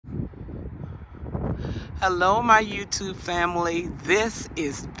Hello, my YouTube family. This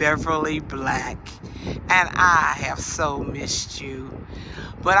is Beverly Black, and I have so missed you.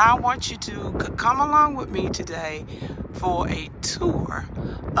 But I want you to come along with me today for a tour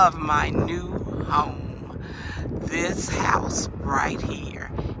of my new home. This house right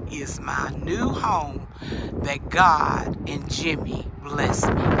here is my new home that God and Jimmy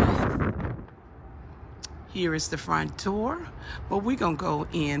blessed me with. Here is the front door, but we're going to go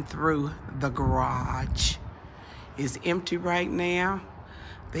in through the garage. It's empty right now.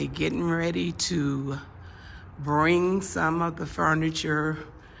 They're getting ready to bring some of the furniture,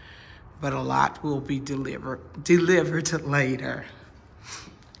 but a lot will be delivered later.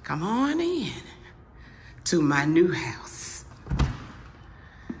 Come on in to my new house.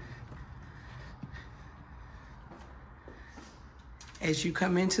 As you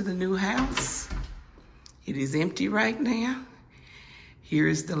come into the new house, it is empty right now. Here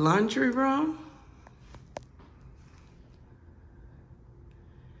is the laundry room.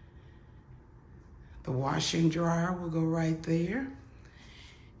 The washer and dryer will go right there.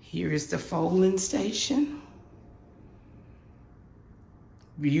 Here is the folding station.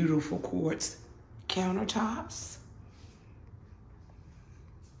 Beautiful quartz countertops.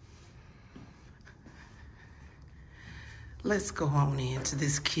 Let's go on into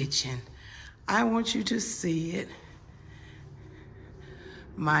this kitchen. I want you to see it.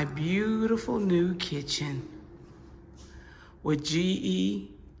 My beautiful new kitchen with GE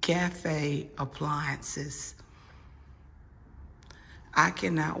Cafe appliances. I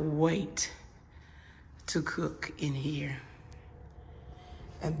cannot wait to cook in here.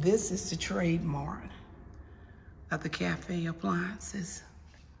 And this is the trademark of the cafe appliances.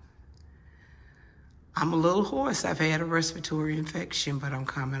 I'm a little hoarse. I've had a respiratory infection, but I'm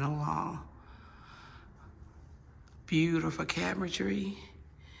coming along. Beautiful cabinetry.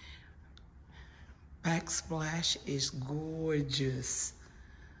 Backsplash is gorgeous.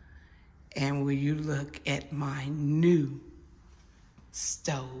 And will you look at my new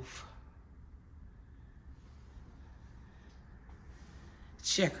stove?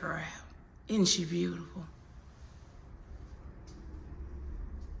 Check her out. Isn't she beautiful?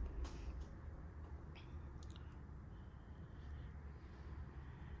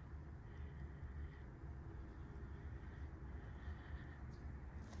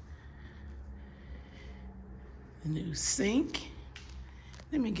 The new sink.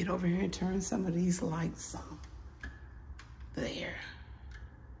 Let me get over here and turn some of these lights on. There.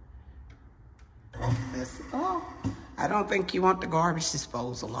 I don't think you want the garbage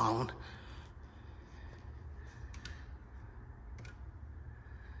disposal on.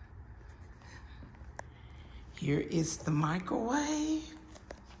 Here is the microwave.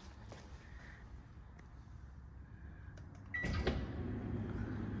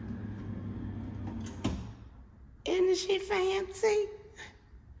 Isn't she fancy?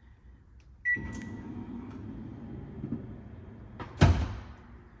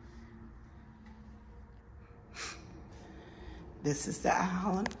 This is the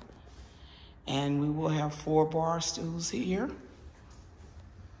island, and we will have 4 bar stools here.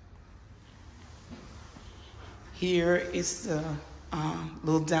 Here is the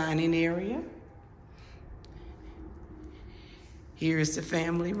little dining area. Here is the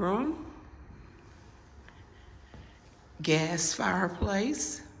family room. Gas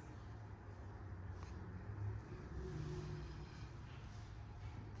fireplace.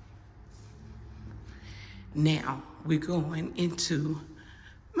 Now we're going into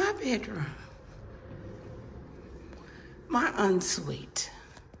my bedroom, my ensuite.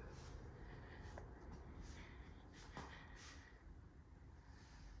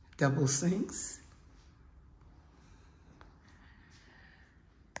 Double sinks.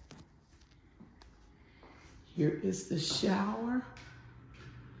 Here is the shower.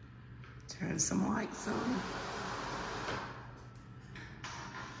 Turn some lights on.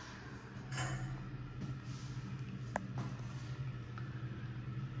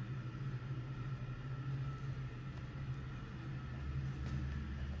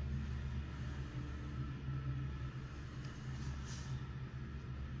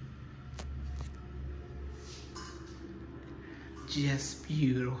 Just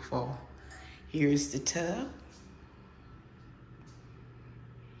beautiful. Here's the tub.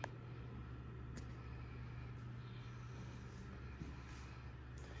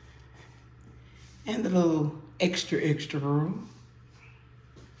 And the little extra room.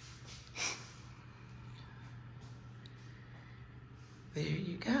 There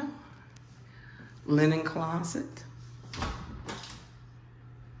you go. Linen closet.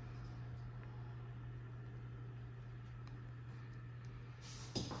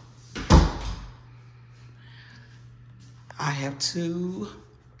 I have 2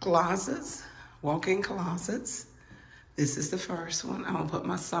 closets, walk-in closets. This is the first one. I'm gonna put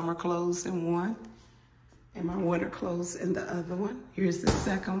my summer clothes in one and my winter clothes in the other one. Here's the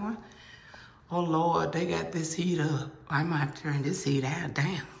second one. Oh Lord, they got this heat up. I might have to turn this heat out.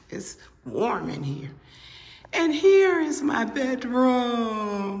 Damn, it's warm in here. And here is my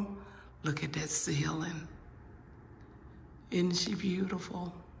bedroom. Look at that ceiling. Isn't she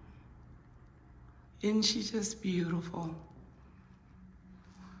beautiful? Isn't she just beautiful?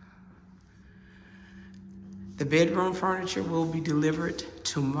 The bedroom furniture will be delivered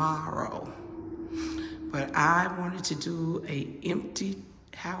tomorrow, but I wanted to do an empty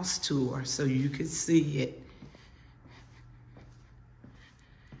house tour so you could see it.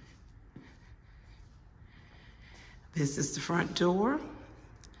 This is the front door.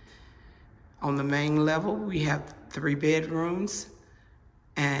 On the main level, we have 3 bedrooms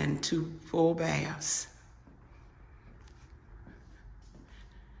and 2 full baths.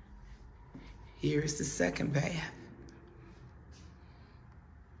 Here is the second bath.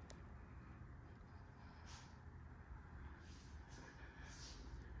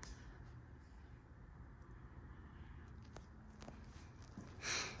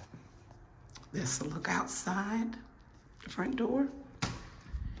 This is a look outside the front door.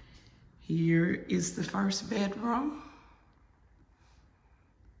 Here is the first bedroom.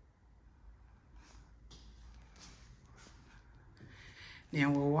 Now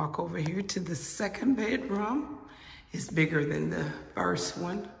we'll walk over here to the second bedroom. It's bigger than the first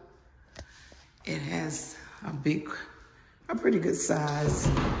one. It has a pretty good size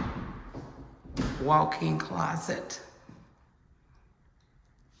walk-in closet.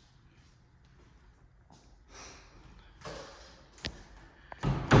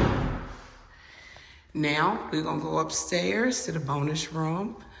 Now we're gonna go upstairs to the bonus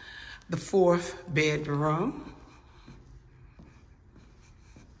room, the 4th bedroom.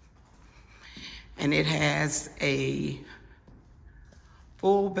 And it has a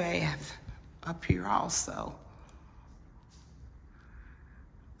full bath up here also.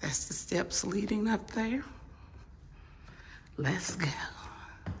 That's the steps leading up there. Let's go.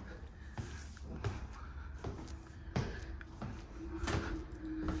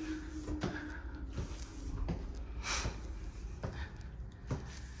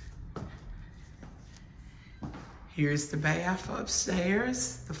 Here's the bath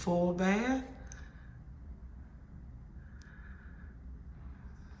upstairs, the full bath.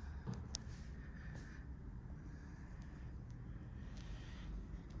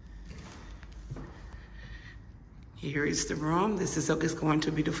 Here is the room. This is going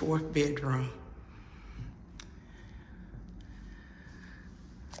to be the 4th bedroom.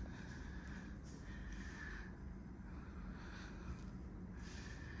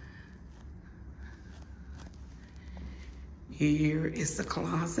 Here is the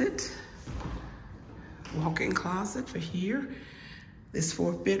closet, walk-in closet for here. This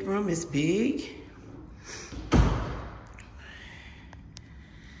 4th bedroom is big.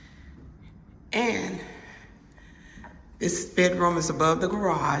 And this bedroom is above the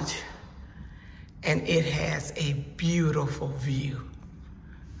garage, and it has a beautiful view.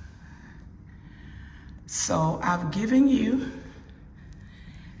 So I've given you,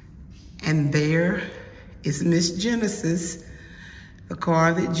 and there is Miss Genesis, the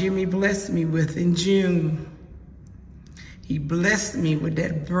car that Jimmy blessed me with in June. He blessed me with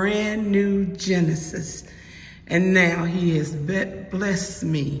that brand new Genesis, and now he has blessed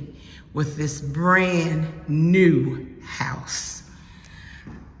me with this brand new house.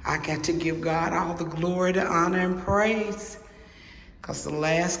 I got to give God all the glory, the honor, and praise, because the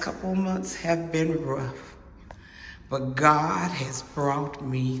last couple of months have been rough. But God has brought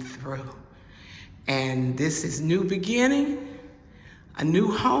me through. And this is new beginning, a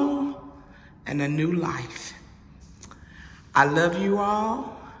new home, and a new life. I love you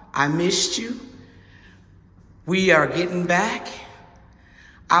all. I missed you. We are getting back.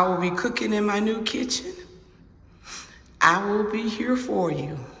 I will be cooking in my new kitchen. I will be here for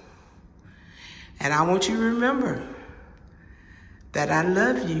you. And I want you to remember that I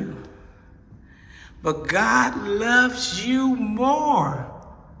love you. But God loves you more.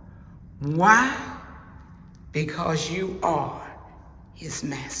 Why? Because you are his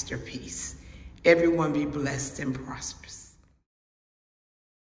masterpiece. Everyone be blessed and prosperous.